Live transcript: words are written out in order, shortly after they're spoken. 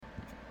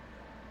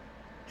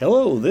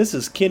Hello, this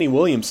is Kenny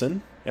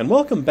Williamson, and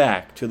welcome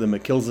back to the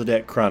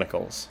Melchizedek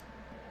Chronicles.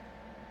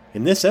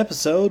 In this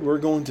episode, we're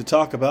going to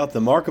talk about the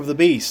Mark of the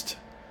Beast,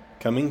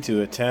 coming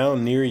to a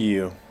town near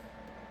you.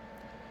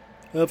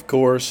 Of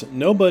course,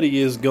 nobody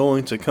is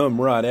going to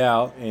come right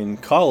out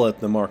and call it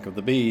the Mark of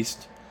the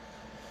Beast,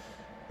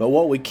 but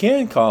what we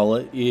can call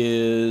it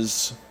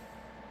is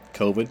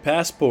COVID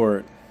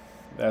passport.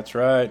 That's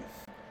right.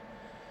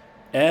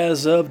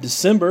 As of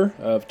December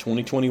of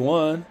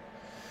 2021,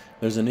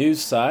 there's a news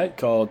site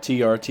called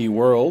TRT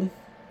World.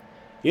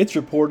 It's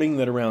reporting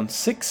that around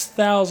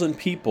 6,000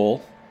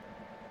 people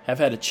have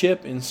had a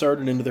chip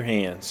inserted into their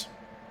hands.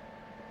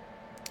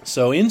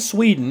 So in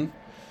Sweden,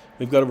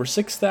 we've got over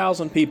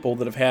 6,000 people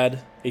that have had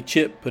a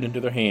chip put into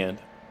their hand.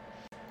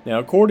 Now,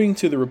 according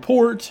to the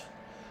report,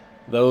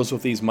 those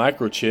with these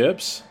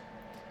microchips,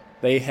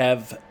 they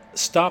have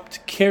stopped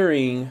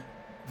carrying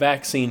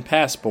vaccine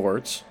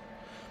passports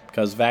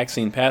because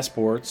vaccine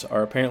passports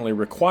are apparently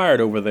required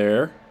over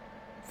there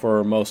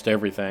for most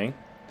everything.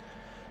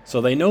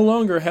 So they no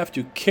longer have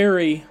to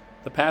carry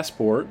the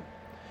passport.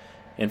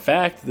 In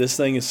fact, this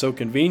thing is so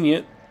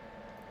convenient,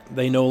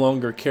 they no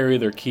longer carry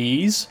their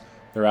keys,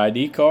 their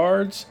ID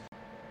cards,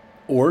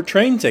 or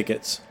train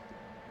tickets.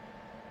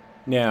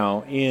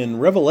 Now, in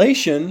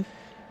Revelation,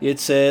 it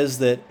says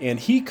that,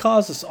 "And he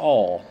caused us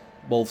all,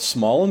 both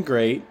small and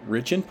great,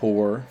 rich and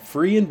poor,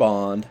 free and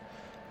bond,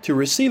 to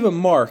receive a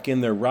mark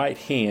in their right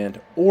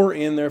hand or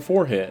in their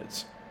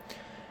foreheads,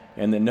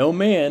 and that no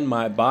man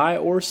might buy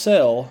or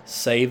sell,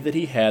 save that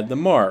he had the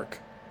mark,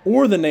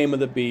 or the name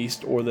of the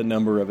beast, or the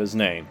number of his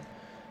name."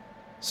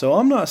 So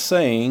I'm not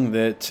saying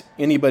that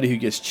anybody who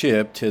gets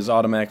chipped has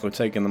automatically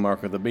taken the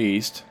mark of the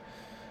beast.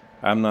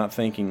 I'm not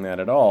thinking that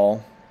at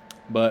all.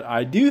 But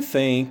I do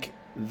think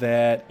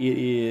that it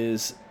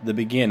is the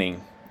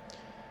beginning.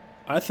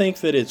 I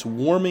think that it's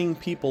warming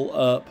people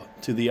up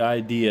to the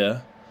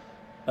idea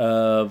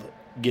of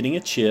getting a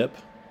chip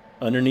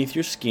underneath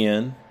your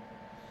skin.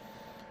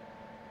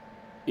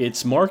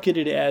 It's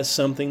marketed as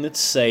something that's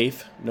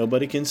safe.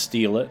 Nobody can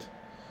steal it.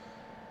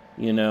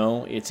 You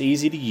know, it's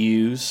easy to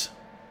use,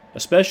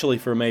 especially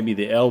for maybe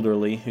the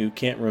elderly who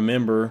can't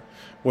remember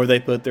where they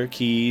put their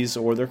keys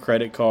or their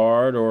credit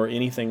card or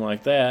anything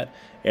like that.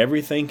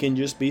 Everything can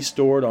just be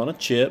stored on a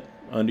chip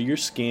under your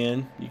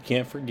skin. You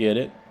can't forget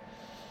it.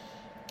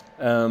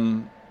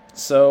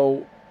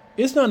 So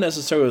it's not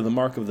necessarily the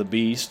mark of the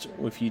beast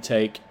if you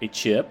take a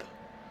chip,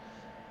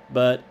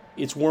 but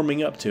it's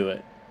warming up to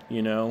it,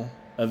 you know.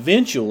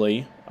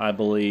 Eventually, I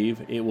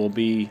believe, it will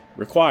be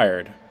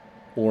required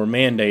or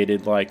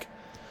mandated, like,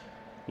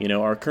 you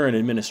know, our current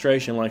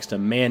administration likes to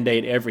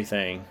mandate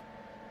everything.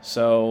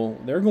 So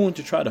they're going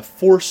to try to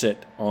force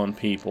it on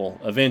people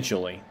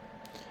eventually.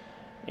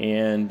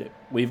 And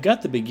we've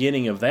got the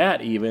beginning of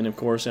that even, of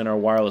course, in our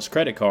wireless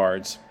credit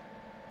cards.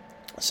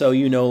 So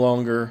you no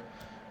longer,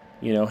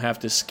 you know, have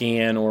to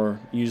scan or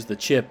use the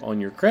chip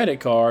on your credit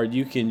card.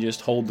 You can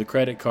just hold the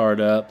credit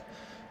card up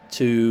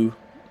to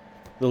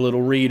the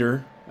little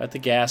reader at the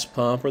gas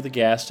pump or the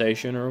gas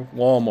station or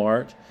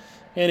Walmart,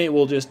 and it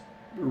will just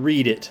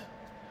read it.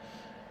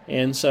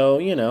 And so,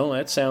 you know,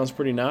 that sounds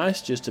pretty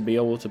nice, just to be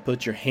able to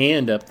put your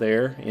hand up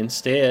there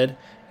instead.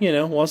 You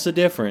know, what's the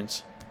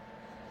difference?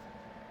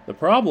 The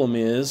problem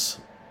is,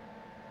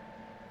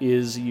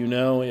 you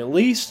know, at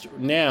least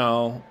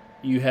now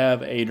you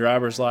have a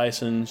driver's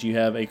license, you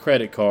have a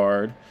credit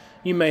card,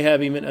 you may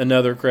have even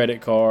another credit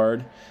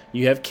card,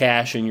 you have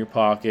cash in your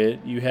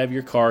pocket, you have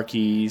your car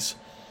keys,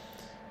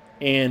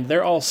 and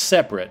they're all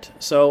separate.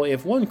 So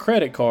if one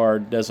credit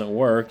card doesn't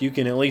work, you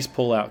can at least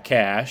pull out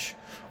cash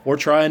or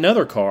try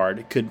another card.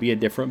 It could be a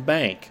different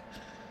bank.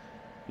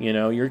 You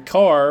know, your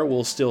car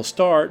will still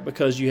start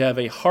because you have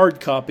a hard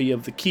copy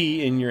of the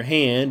key in your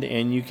hand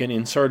and you can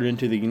insert it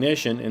into the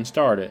ignition and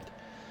start it.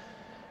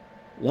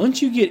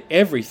 Once you get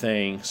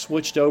everything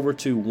switched over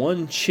to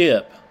one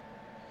chip,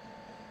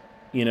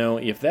 you know,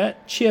 if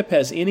that chip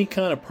has any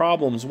kind of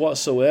problems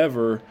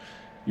whatsoever,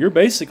 you're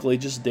basically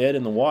just dead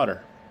in the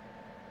water.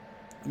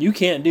 You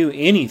can't do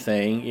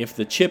anything if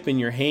the chip in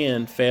your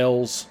hand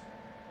fails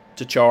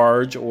to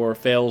charge or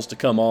fails to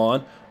come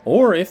on,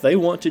 or if they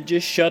want to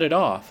just shut it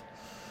off.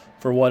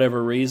 For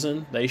whatever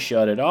reason, they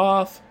shut it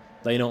off,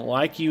 they don't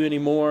like you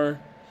anymore,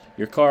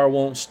 your car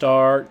won't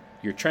start,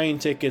 your train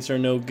tickets are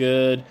no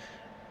good,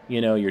 you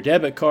know, your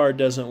debit card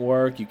doesn't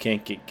work, you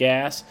can't get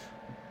gas.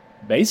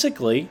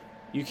 Basically,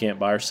 you can't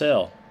buy or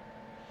sell.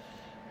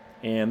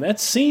 And that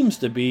seems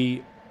to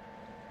be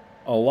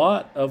a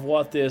lot of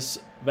what this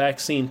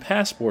vaccine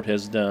passport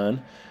has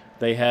done.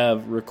 They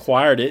have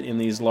required it in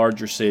these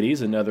larger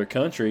cities and other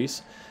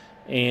countries,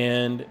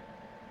 and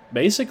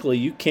basically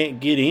you can't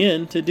get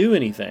in to do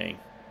anything.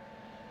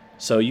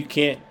 So you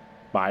can't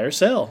buy or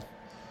sell.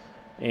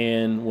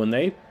 And when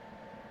they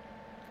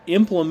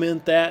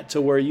implement that to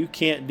where you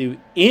can't do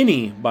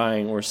any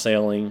buying or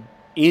selling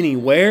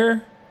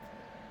anywhere,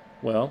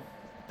 well,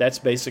 that's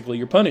basically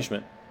your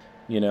punishment.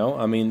 You know,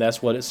 I mean,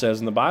 that's what it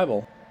says in the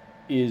Bible,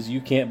 is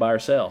you can't buy or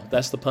sell.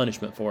 That's the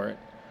punishment for it.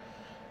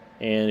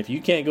 And if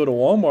you can't go to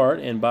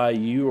Walmart and buy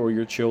you or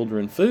your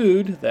children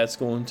food, that's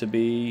going to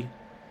be,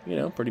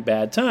 pretty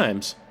bad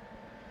times.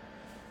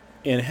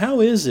 And how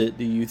is it,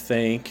 do you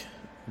think,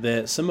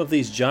 that some of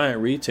these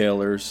giant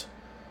retailers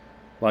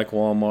like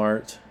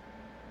Walmart,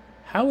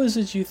 how is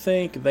it you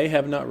think they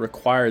have not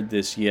required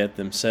this yet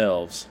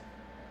themselves?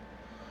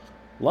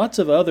 Lots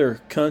of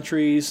other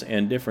countries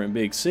and different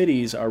big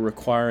cities are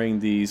requiring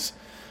these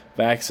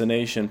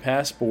vaccination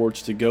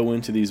passports to go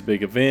into these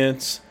big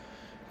events,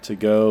 to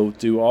go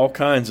do all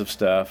kinds of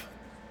stuff.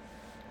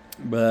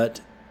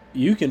 But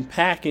you can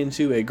pack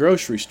into a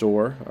grocery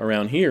store,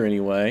 around here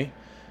anyway,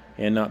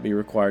 and not be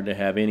required to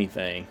have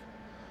anything.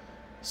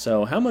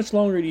 So how much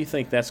longer do you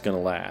think that's going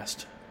to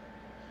last?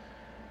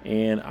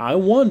 And I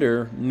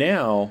wonder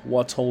now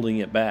what's holding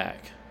it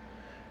back.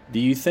 Do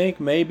you think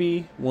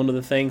maybe one of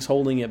the things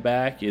holding it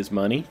back is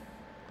money?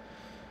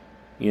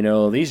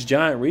 These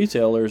giant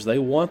retailers, they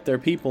want their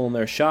people in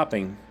their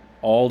shopping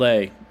all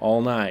day,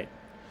 all night.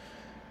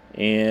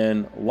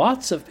 And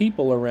lots of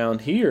people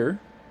around here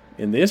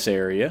in this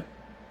area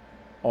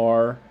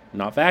are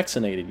not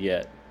vaccinated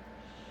yet.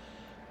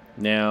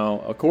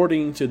 Now,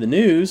 according to the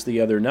news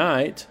the other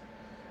night,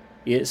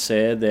 it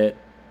said that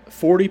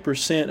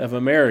 40% of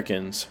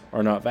Americans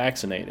are not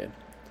vaccinated.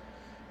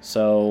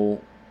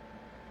 So,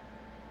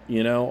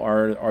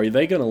 are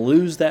they going to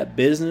lose that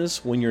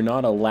business when you're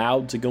not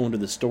allowed to go into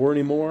the store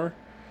anymore?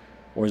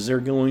 Or is there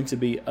going to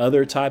be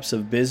other types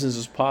of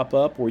businesses pop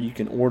up where you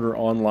can order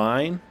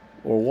online?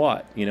 Or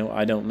what?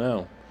 I don't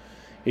know.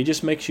 It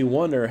just makes you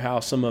wonder how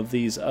some of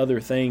these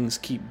other things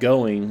keep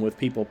going with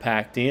people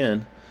packed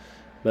in,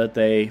 but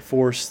they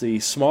force the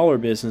smaller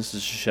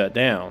businesses to shut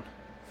down.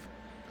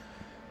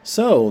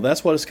 So,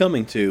 that's what it's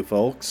coming to,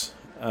 folks.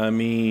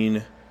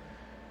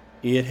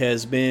 It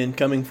has been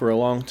coming for a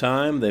long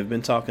time. They've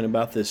been talking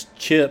about this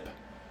chip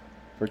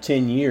for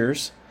 10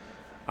 years.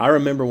 I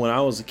remember when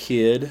I was a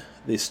kid,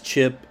 this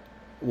chip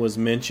was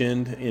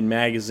mentioned in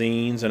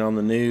magazines and on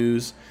the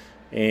news,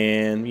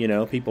 and,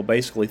 people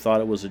basically thought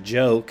it was a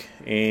joke,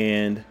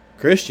 and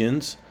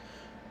Christians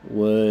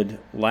would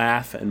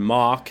laugh and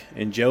mock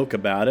and joke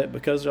about it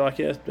because they're like,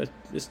 yeah,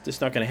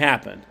 it's not going to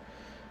happen.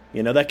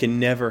 That can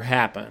never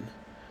happen.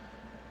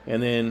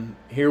 And then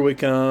here we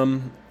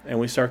come, and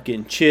we start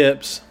getting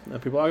chips.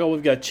 And people are like, oh,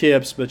 we've got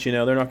chips, but,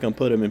 they're not going to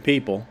put them in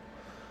people.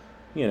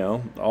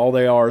 All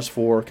they are is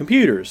for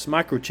computers,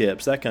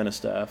 microchips, that kind of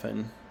stuff.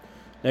 And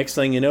next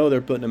thing you know,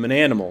 they're putting them in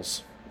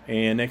animals.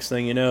 And next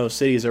thing you know,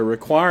 cities are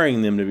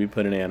requiring them to be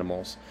put in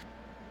animals.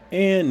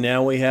 And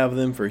now we have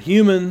them for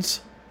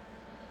humans.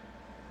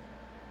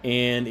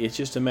 And it's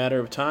just a matter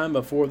of time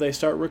before they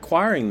start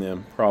requiring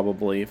them,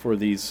 probably, for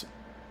these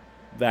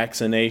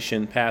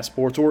vaccination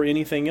passports or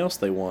anything else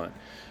they want.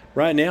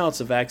 Right now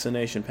it's a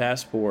vaccination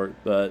passport,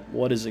 but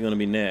what is it going to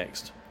be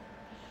next?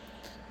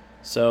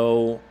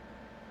 So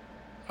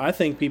I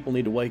think people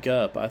need to wake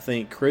up. I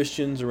think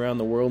Christians around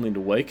the world need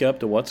to wake up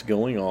to what's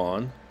going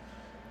on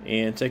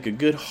and take a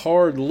good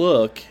hard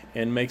look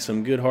and make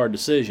some good hard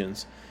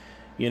decisions.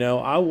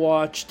 I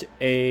watched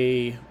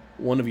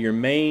one of your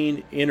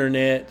main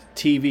internet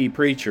TV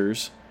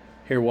preachers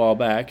here a while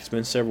back. It's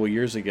been several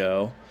years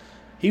ago.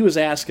 He was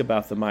asked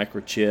about the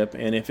microchip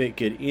and if it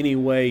could any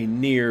way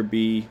near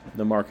be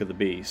the mark of the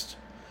beast.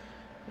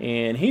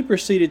 And he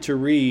proceeded to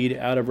read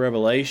out of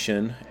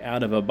Revelation,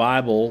 out of a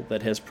Bible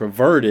that has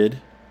perverted,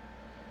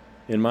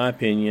 in my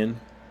opinion,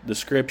 the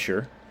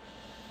Scripture.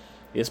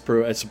 It's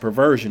a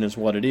perversion is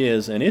what it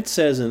is. And it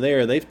says in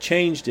there, they've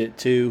changed it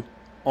to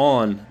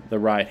on the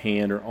right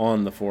hand or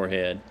on the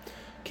forehead.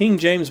 King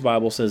James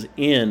Bible says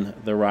in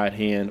the right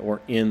hand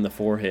or in the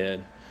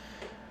forehead.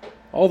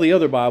 All the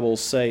other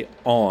Bibles say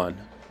on.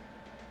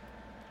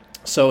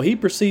 So he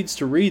proceeds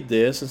to read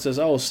this and says,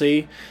 oh,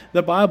 see,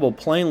 the Bible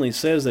plainly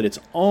says that it's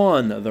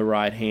on the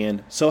right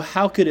hand, so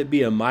how could it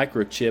be a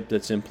microchip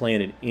that's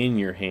implanted in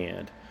your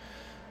hand?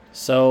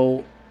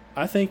 So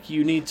I think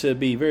you need to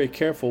be very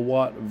careful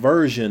what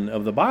version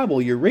of the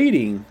Bible you're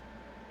reading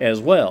as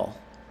well.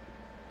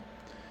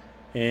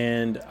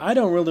 And I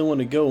don't really want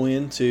to go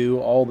into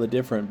all the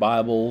different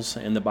Bibles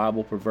and the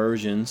Bible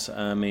perversions.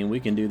 We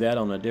can do that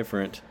on a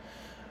different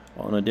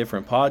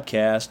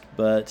podcast,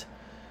 but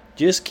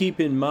just keep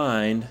in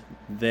mind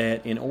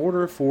that in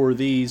order for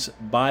these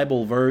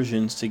Bible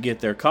versions to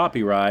get their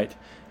copyright,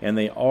 and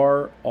they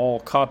are all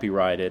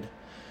copyrighted,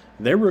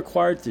 they're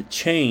required to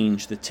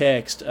change the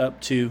text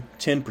up to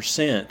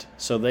 10%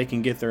 so they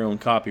can get their own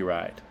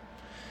copyright.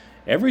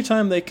 Every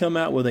time they come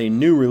out with a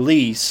new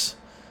release,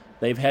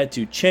 they've had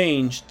to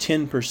change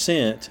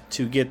 10%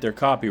 to get their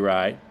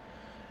copyright.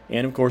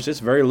 And of course, it's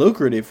very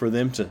lucrative for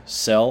them to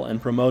sell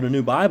and promote a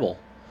new Bible.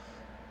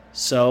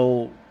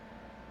 So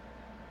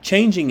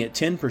changing it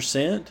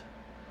 10%,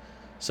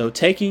 so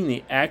taking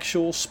the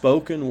actual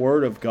spoken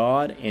word of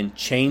God and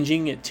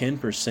changing it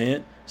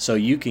 10% so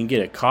you can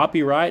get a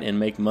copyright and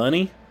make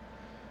money,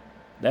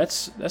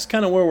 that's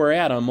kind of where we're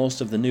at on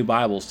most of the new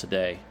Bibles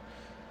today.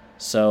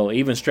 So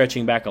even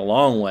stretching back a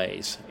long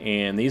ways,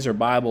 and these are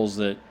Bibles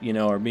that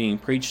are being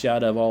preached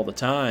out of all the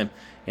time,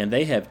 and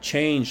they have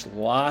changed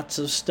lots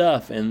of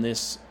stuff in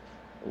this,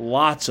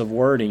 lots of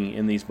wording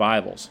in these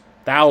Bibles.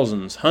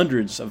 Thousands,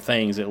 hundreds of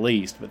things at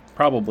least, but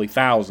probably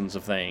thousands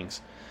of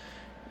things.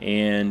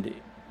 And,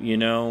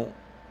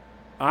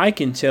 I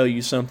can tell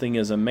you something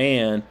as a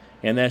man,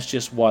 and that's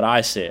just what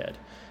I said.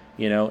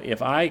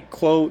 If I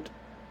quote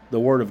the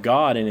Word of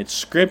God and it's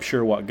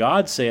Scripture, what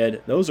God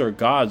said, those are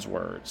God's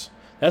words.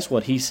 That's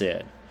what He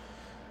said.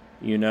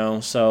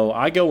 So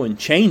I go and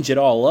change it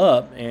all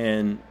up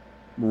and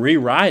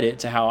rewrite it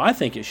to how I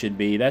think it should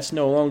be. That's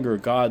no longer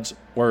God's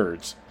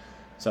words.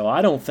 So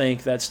I don't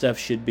think that stuff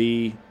should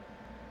be,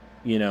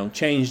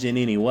 changed in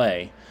any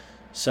way.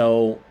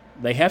 So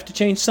they have to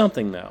change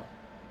something, though,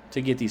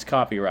 to get these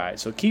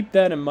copyrights. So keep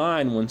that in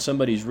mind when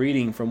somebody's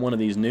reading from one of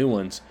these new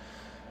ones.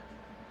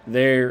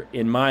 They're,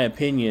 in my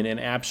opinion, an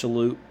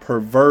absolute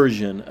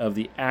perversion of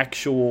the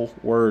actual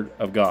Word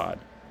of God.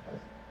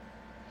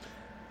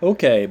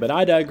 Okay, but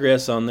I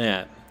digress on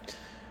that.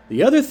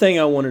 The other thing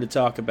I wanted to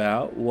talk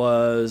about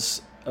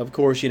was, of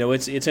course,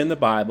 it's in the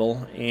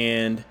Bible,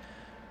 and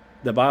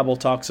the Bible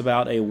talks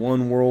about a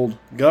one world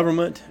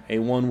government, a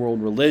one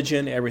world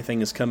religion.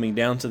 Everything is coming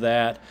down to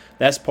that.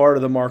 That's part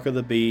of the mark of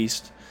the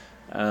beast.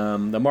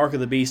 The mark of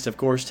the beast, of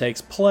course,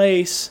 takes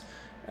place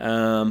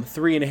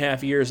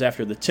 3.5 years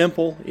after the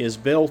temple is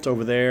built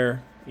over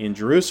there in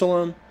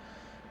Jerusalem.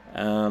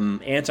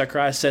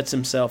 Antichrist sets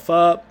himself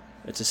up.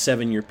 It's a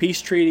 7-year peace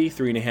treaty.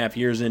 3.5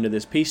 years into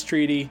this peace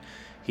treaty,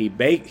 he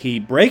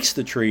breaks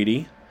the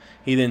treaty.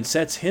 He then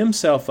sets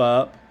himself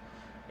up,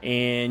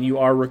 and you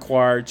are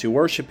required to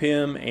worship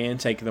him and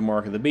take the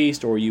mark of the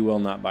beast, or you will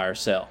not buy or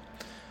sell.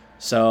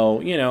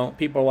 So,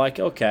 people are like,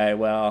 okay,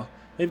 well,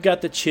 they've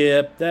got the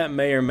chip. That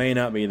may or may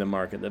not be the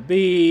mark of the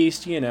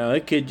beast.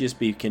 It could just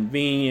be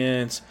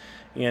convenience.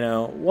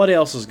 What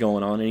else is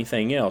going on?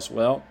 Anything else?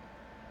 Well,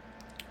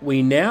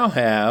 we now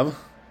have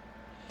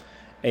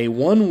a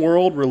one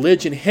world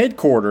religion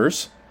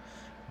headquarters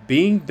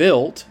being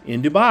built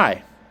in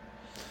Dubai.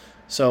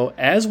 So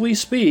as we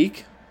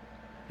speak,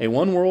 a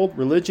one world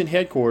religion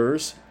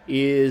headquarters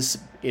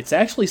it's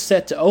actually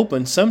set to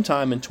open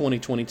sometime in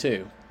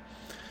 2022.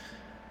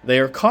 They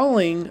are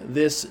calling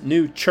this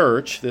new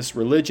church, this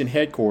religion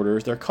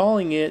headquarters, they're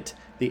calling it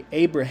the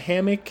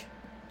Abrahamic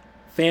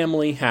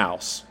Family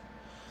House.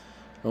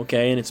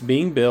 Okay, and it's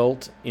being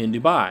built in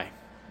Dubai.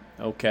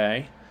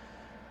 Okay.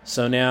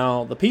 So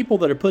now the people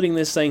that are putting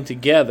this thing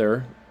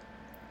together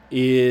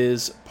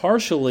is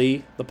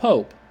partially the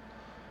Pope.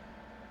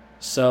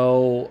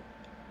 So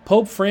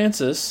Pope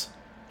Francis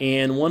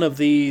and one of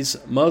these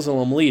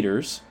Muslim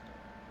leaders,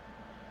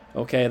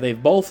 okay,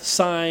 they've both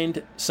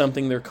signed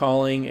something they're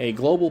calling a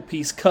Global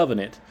Peace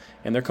Covenant,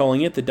 and they're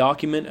calling it the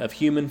Document of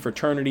Human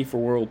Fraternity for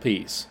World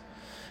Peace.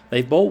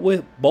 They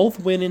both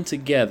went in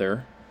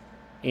together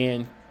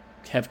and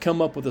have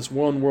come up with this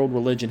one world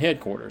religion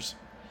headquarters.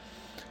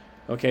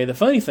 Okay, the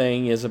funny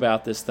thing is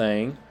about this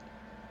thing,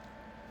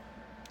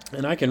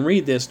 and I can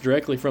read this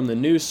directly from the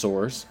news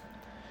source,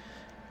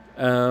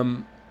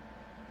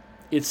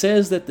 it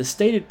says that the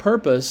stated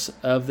purpose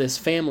of this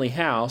family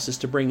house is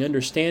to bring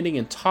understanding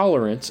and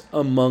tolerance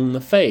among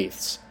the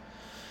faiths.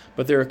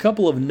 But there are a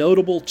couple of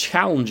notable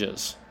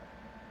challenges.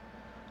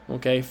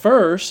 Okay,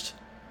 first,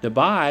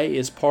 Dubai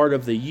is part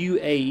of the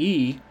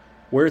UAE,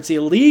 where it's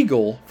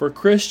illegal for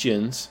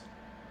Christians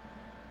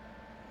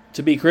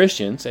to be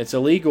Christians. It's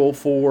illegal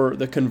for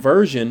the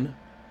conversion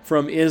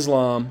from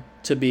Islam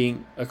to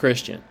being a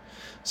Christian.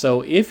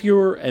 So if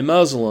you're a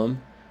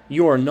Muslim,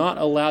 you are not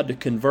allowed to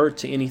convert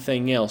to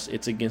anything else.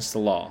 It's against the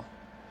law.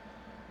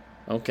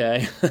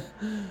 Okay?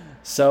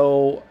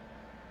 So,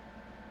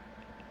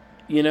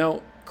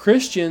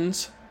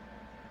 Christians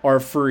are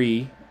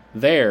free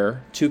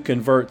there to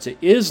convert to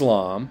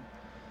Islam,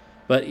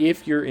 but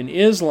if you're in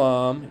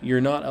Islam,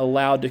 you're not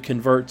allowed to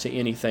convert to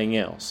anything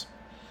else.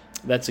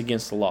 That's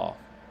against the law.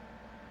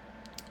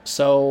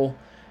 So,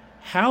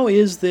 how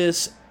is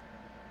this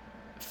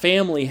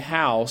family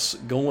house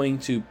going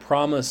to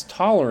promise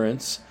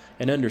tolerance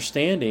and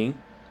understanding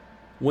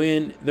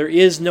when there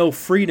is no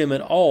freedom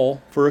at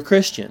all for a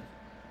Christian?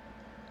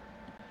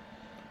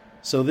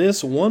 So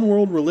this one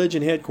world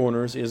religion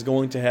headquarters is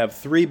going to have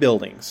 3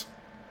 buildings.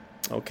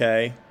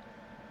 Okay?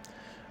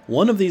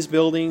 One of these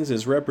buildings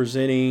is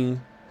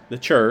representing the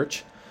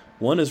church,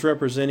 one is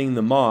representing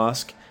the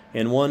mosque,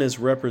 and one is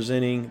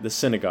representing the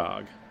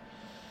synagogue.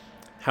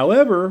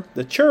 However,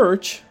 the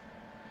church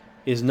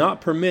is not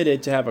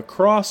permitted to have a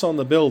cross on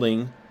the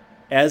building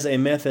as a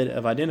method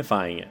of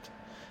identifying it.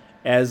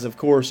 As, of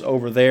course,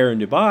 over there in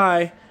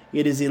Dubai,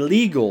 it is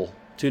illegal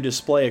to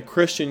display a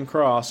Christian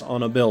cross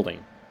on a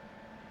building.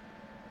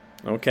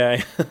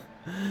 Okay?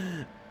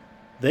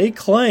 They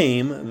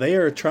claim they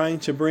are trying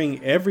to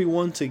bring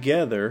everyone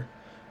together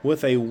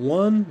with a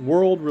one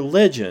world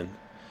religion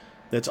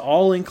that's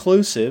all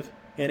inclusive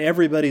and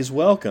everybody's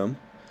welcome.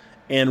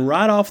 And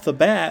right off the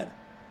bat,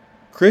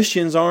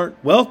 Christians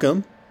aren't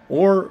welcome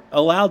or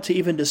allowed to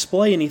even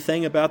display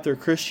anything about their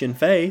Christian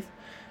faith.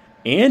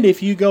 And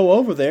if you go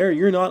over there,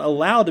 you're not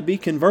allowed to be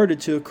converted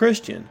to a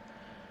Christian.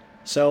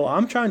 So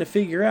I'm trying to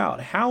figure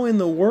out, how in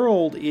the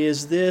world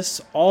is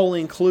this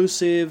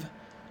all-inclusive?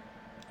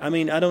 I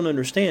mean, I don't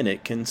understand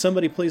it. Can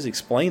somebody please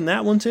explain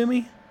that one to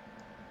me?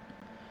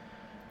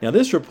 Now,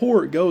 this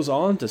report goes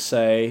on to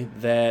say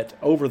that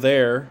over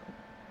there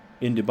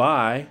in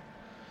Dubai,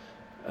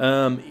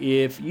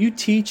 if you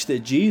teach that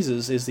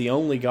Jesus is the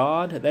only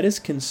God, that is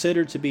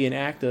considered to be an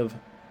act of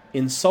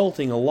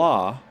insulting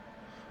Allah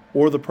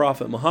or the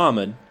Prophet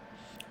Muhammad.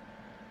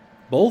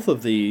 Both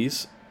of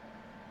these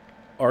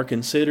are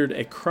considered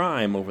a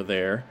crime over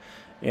there.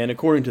 And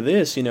according to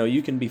this,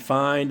 you can be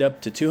fined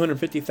up to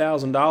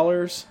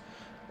 $250,000,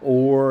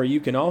 or you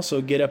can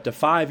also get up to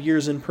 5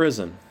 years in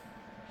prison.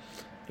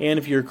 And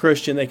if you're a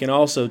Christian, they can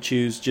also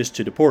choose just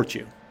to deport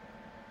you.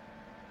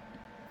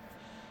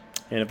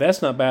 And if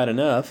that's not bad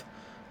enough,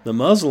 the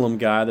Muslim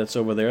guy that's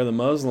over there, the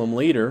Muslim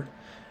leader,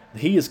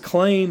 he is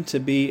claimed to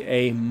be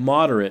a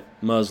moderate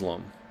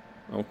Muslim.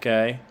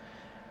 Okay?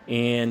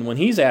 And when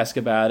he's asked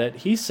about it,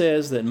 he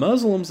says that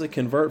Muslims that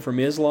convert from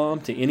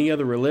Islam to any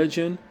other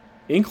religion,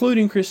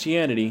 including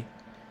Christianity,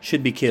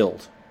 should be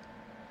killed.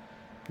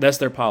 That's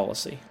their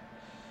policy.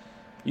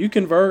 You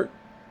convert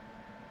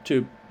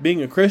to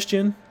being a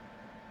Christian,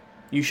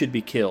 you should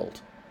be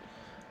killed.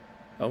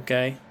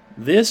 Okay?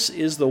 This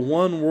is the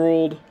one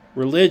world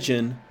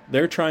religion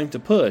they're trying to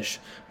push.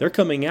 They're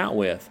coming out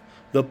with.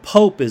 The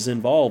Pope is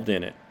involved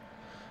in it.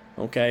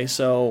 Okay,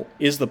 so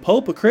is the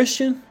Pope a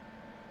Christian?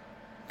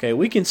 Okay,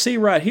 we can see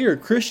right here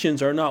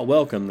Christians are not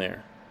welcome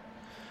there.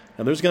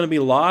 Now there's going to be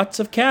lots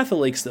of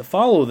Catholics that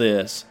follow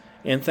this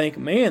and think,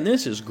 man,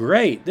 this is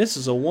great. This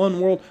is a one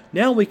world.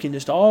 Now we can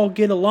just all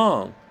get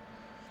along.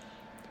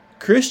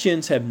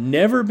 Christians have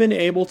never been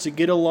able to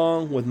get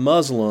along with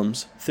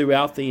Muslims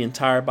throughout the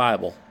entire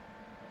Bible,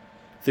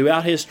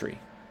 throughout history.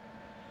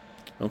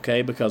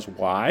 Okay, because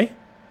why?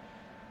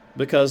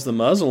 Because the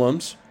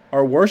Muslims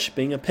are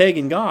worshiping a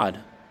pagan god.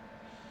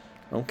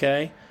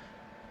 Okay?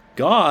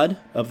 God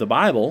of the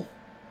Bible,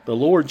 the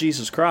Lord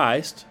Jesus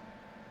Christ,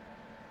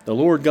 the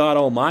Lord God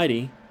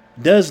Almighty,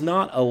 does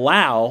not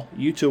allow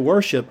you to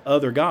worship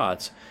other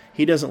gods.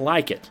 He doesn't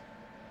like it.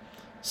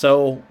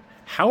 So,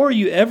 how are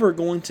you ever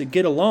going to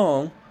get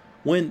along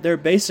when they're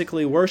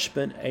basically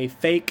worshiping a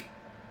fake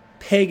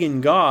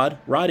pagan god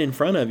right in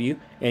front of you,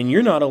 and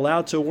you're not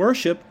allowed to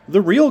worship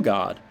the real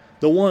God,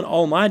 the one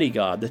almighty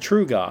God, the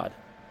true God?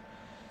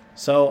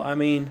 So,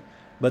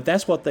 but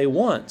that's what they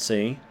want,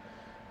 see,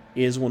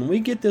 is when we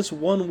get this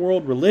one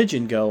world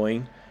religion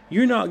going,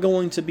 you're not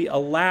going to be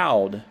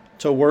allowed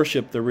to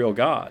worship the real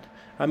God.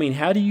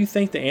 How do you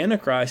think the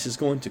Antichrist is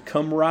going to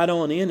come right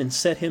on in and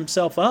set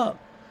himself up?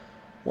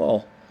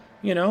 Well,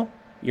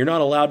 you're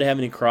not allowed to have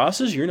any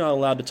crosses. You're not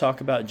allowed to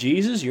talk about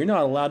Jesus. You're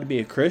not allowed to be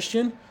a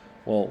Christian.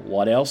 Well,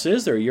 what else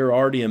is there? You're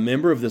already a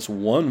member of this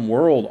one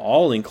world,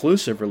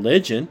 all-inclusive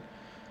religion.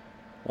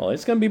 Well,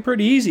 it's going to be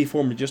pretty easy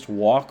for them to just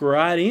walk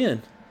right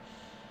in.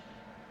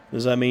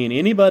 Because,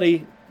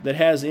 anybody that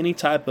has any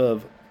type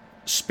of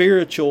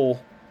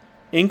spiritual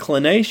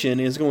inclination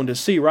is going to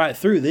see right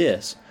through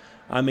this.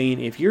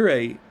 If you're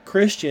a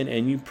Christian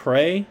and you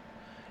pray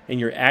and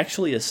you're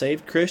actually a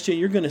saved Christian,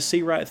 you're going to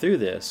see right through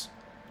this.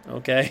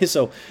 Okay,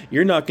 so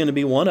you're not going to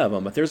be one of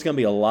them, but there's going to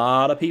be a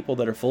lot of people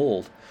that are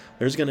fooled.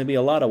 There's going to be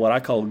a lot of what I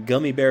call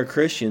gummy bear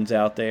Christians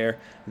out there.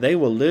 They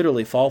will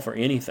literally fall for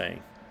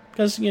anything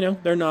because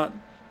they're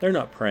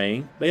not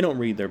praying. They don't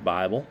read their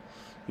Bible.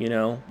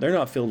 They're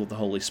not filled with the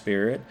Holy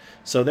Spirit,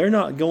 so they're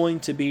not going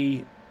to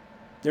be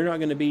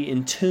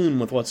in tune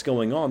with what's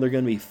going on. They're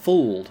going to be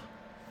fooled.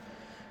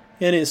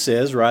 And it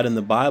says right in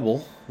the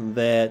Bible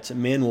that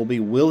men will be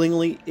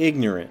willingly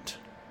ignorant.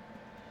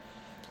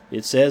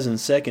 It says in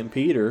 2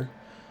 Peter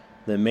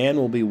that man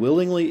will be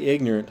willingly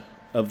ignorant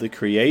of the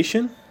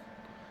creation,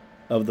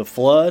 of the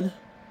flood,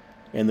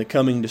 and the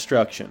coming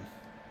destruction.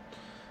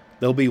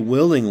 They'll be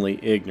willingly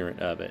ignorant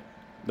of it.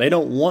 They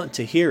don't want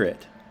to hear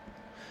it.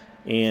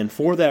 And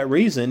for that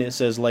reason, it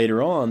says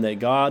later on that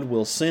God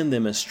will send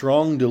them a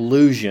strong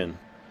delusion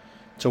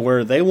to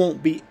where they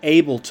won't be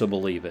able to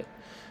believe it.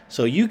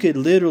 So you could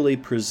literally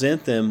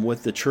present them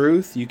with the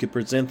truth. You could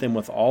present them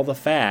with all the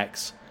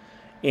facts.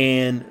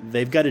 And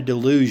they've got a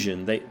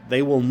delusion.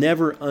 They will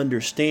never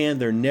understand.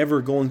 They're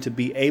never going to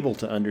be able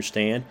to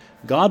understand.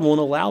 God won't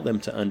allow them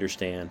to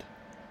understand.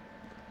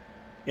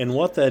 And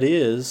what that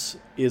is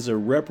a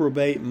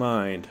reprobate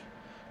mind.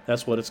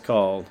 That's what it's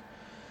called.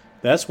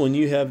 That's when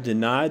you have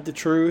denied the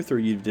truth or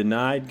you've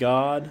denied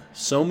God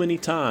so many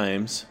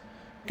times.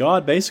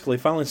 God basically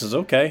finally says,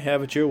 okay,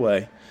 have it your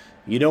way.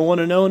 You don't want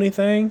to know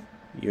anything?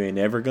 You ain't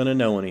ever going to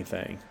know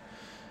anything.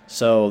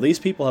 So these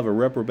people have a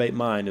reprobate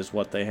mind is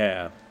what they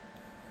have.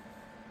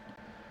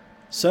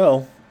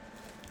 So,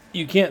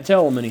 you can't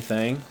tell them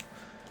anything.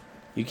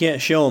 You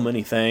can't show them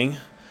anything.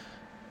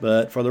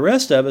 But for the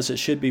rest of us, it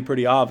should be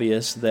pretty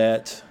obvious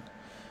that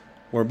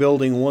we're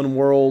building one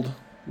world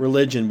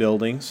religion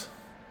buildings.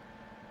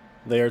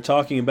 They are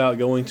talking about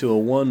going to a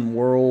one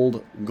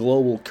world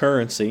global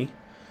currency,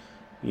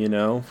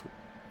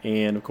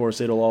 and of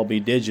course it'll all be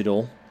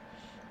digital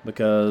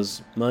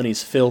because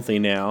money's filthy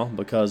now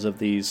because of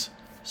these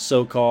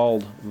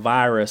so-called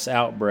virus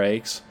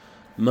outbreaks.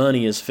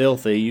 Money is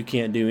filthy. You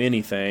can't do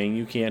anything.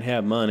 You can't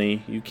have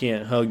money. You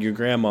can't hug your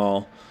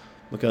grandma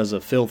because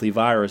of filthy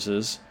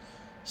viruses.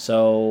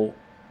 So,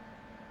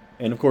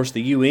 and of course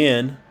the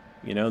UN,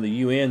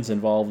 the UN's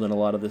involved in a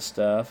lot of this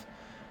stuff.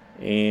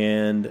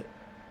 And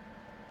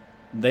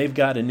they've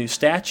got a new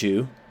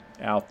statue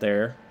out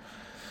there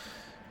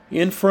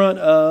in front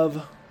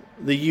of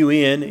the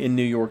UN in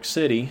New York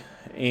City.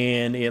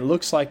 And it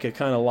looks like a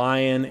kind of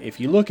lion. If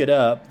you look it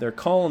up, they're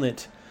calling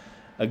it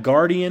a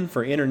guardian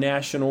for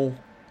international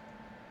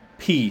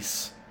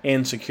peace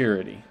and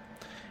security.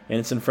 And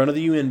it's in front of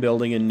the UN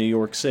building in New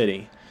York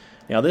City.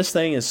 Now, this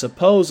thing is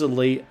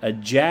supposedly a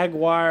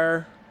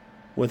jaguar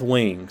with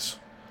wings.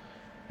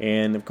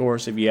 And, of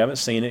course, if you haven't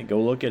seen it,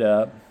 go look it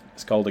up.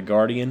 It's called a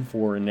guardian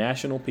for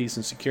national peace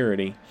and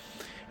security.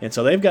 And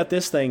so they've got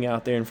this thing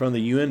out there in front of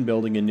the UN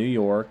building in New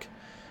York.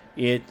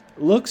 It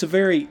looks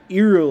very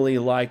eerily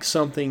like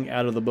something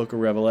out of the book of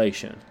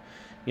Revelation.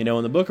 In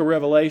the book of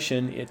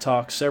Revelation, it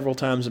talks several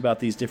times about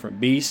these different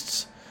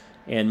beasts,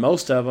 and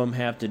most of them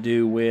have to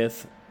do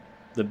with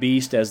the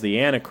beast as the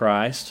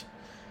Antichrist.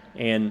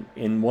 And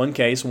in one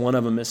case, one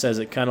of them, it says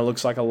it kind of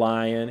looks like a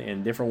lion,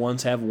 and different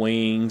ones have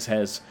wings,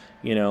 has,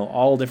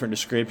 all different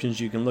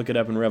descriptions. You can look it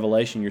up in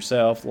Revelation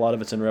yourself. A lot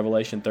of it's in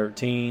Revelation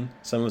 13,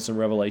 some of it's in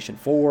Revelation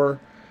 4.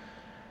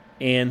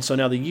 And so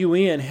now the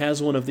UN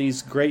has one of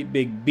these great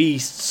big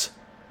beasts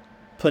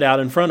put out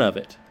in front of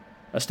it,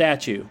 a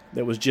statue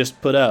that was just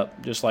put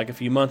up just like a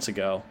few months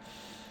ago.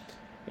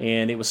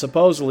 And it was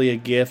supposedly a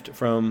gift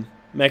from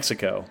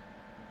Mexico.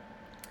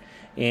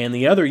 And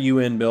the other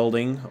UN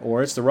building,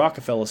 or it's the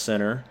Rockefeller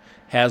Center,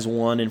 has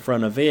one in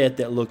front of it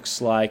that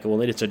looks like,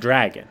 it's a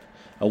dragon,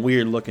 a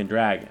weird-looking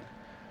dragon.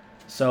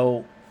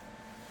 So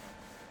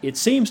it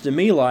seems to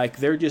me like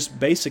they're just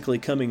basically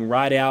coming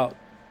right out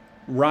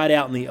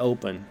in the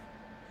open.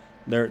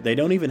 They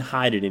don't even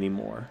hide it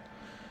anymore.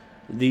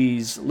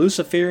 These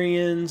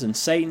Luciferians and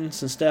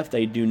Satans and stuff,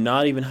 they do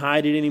not even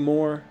hide it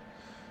anymore.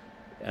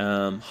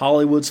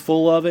 Hollywood's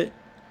full of it.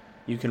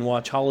 You can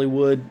watch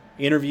Hollywood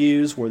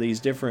interviews where these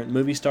different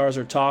movie stars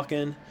are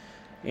talking,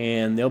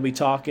 and they'll be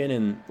talking,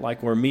 and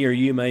like where me or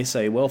you may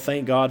say, well,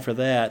 thank God for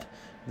that,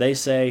 they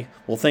say,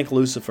 well, thank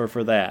Lucifer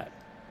for that.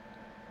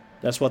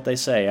 That's what they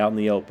say out in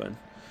the open.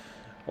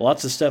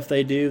 Lots of stuff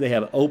they do. They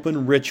have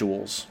open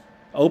rituals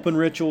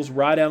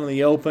right out in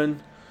the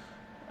open.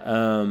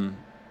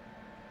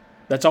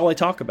 That's all they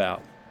talk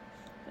about.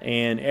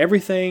 And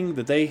everything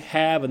that they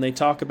have and they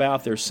talk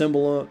about, their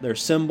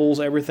symbols,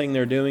 everything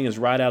they're doing is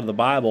right out of the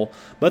Bible.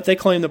 But they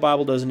claim the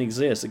Bible doesn't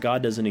exist, that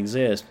God doesn't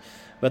exist.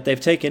 But they've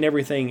taken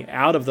everything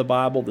out of the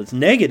Bible that's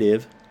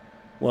negative.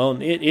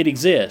 Well, it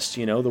exists,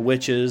 the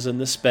witches and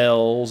the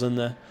spells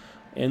and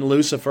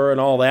Lucifer and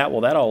all that.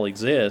 Well, that all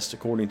exists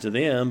according to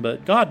them,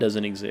 but God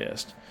doesn't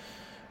exist.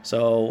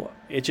 So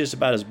it's just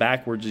about as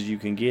backwards as you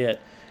can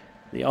get.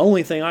 The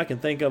only thing I can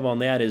think of on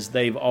that is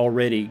they've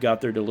already got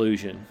their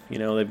delusion.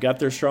 They've got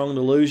their strong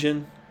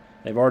delusion.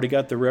 They've already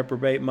got the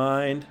reprobate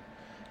mind,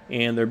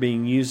 and they're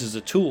being used as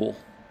a tool.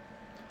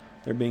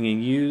 They're being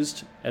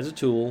used as a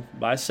tool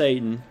by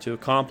Satan to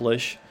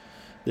accomplish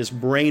this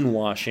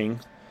brainwashing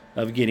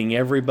of getting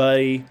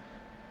everybody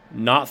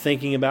not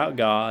thinking about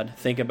God,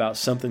 think about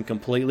something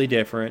completely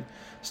different,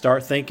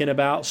 start thinking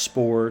about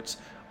sports,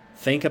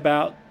 think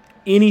about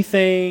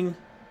anything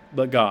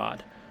but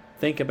God.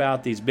 Think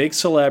about these big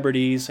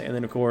celebrities, and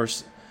then, of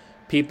course,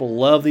 people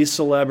love these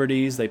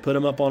celebrities. They put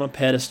them up on a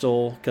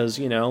pedestal because,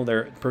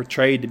 they're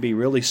portrayed to be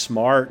really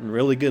smart and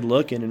really good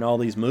looking in all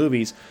these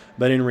movies.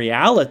 But in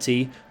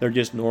reality, they're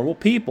just normal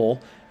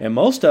people, and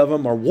most of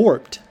them are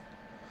warped.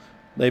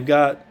 They've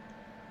got,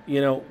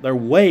 they're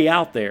way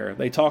out there.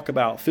 They talk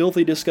about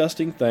filthy,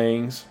 disgusting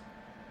things.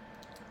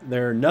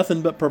 They're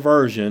nothing but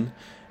perversion,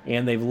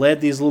 and they've led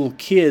these little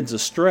kids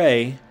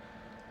astray.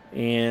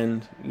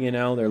 And,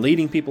 they're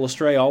leading people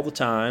astray all the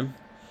time.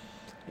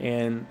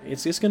 And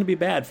it's going to be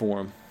bad for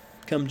them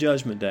come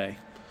Judgment Day.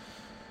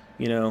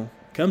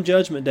 Come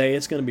Judgment Day,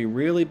 it's going to be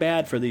really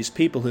bad for these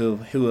people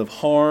who have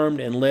harmed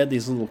and led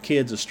these little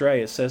kids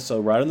astray. It says so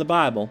right in the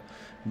Bible.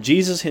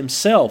 Jesus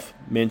himself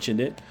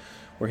mentioned it,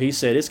 where he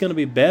said it's going to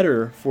be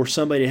better for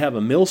somebody to have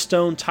a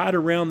millstone tied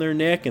around their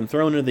neck and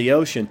thrown into the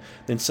ocean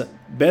than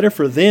better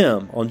for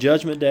them on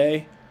Judgment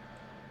Day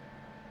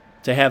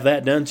to have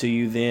that done to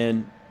you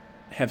than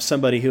have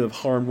somebody who have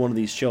harmed one of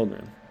these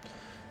children.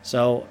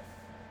 So,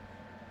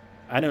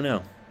 I don't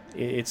know.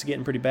 It's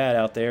getting pretty bad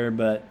out there,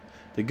 but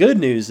the good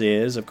news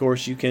is, of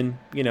course, you can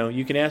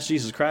ask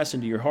Jesus Christ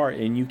into your heart,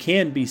 and you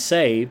can be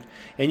saved,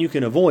 and you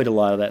can avoid a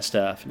lot of that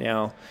stuff.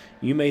 Now,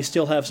 you may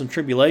still have some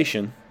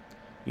tribulation,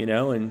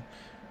 and,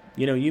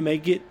 you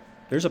may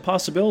there's a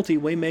possibility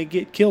we may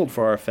get killed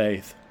for our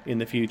faith in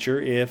the future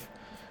if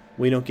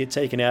we don't get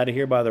taken out of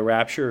here by the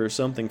rapture or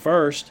something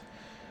first.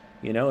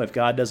 If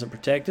God doesn't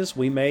protect us,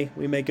 we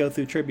may go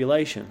through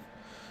tribulation.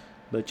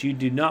 But you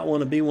do not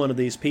want to be one of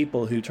these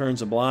people who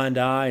turns a blind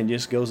eye and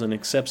just goes and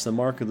accepts the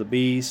mark of the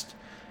beast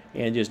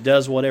and just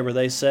does whatever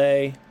they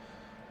say.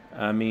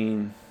 I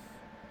mean,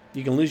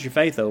 you can lose your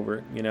faith over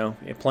it.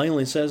 It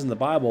plainly says in the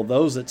Bible,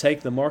 those that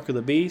take the mark of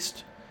the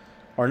beast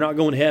are not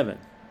going to heaven.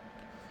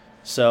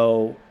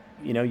 So,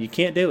 you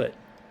can't do it.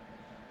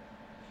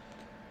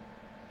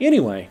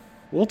 Anyway,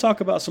 we'll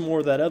talk about some more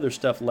of that other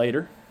stuff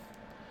later.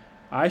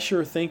 I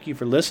sure thank you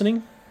for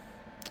listening.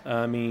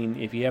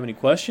 If you have any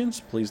questions,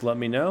 please let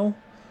me know.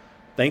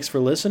 Thanks for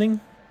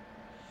listening.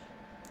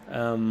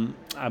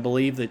 I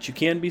believe that you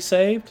can be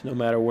saved no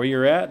matter where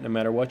you're at, no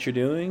matter what you're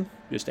doing.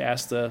 Just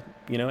ask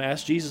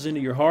Jesus into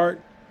your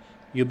heart.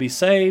 You'll be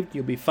saved.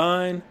 You'll be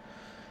fine.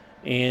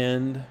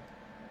 And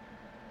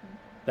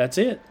that's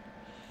it.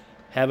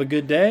 Have a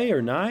good day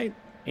or night,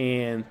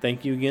 and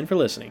thank you again for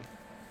listening.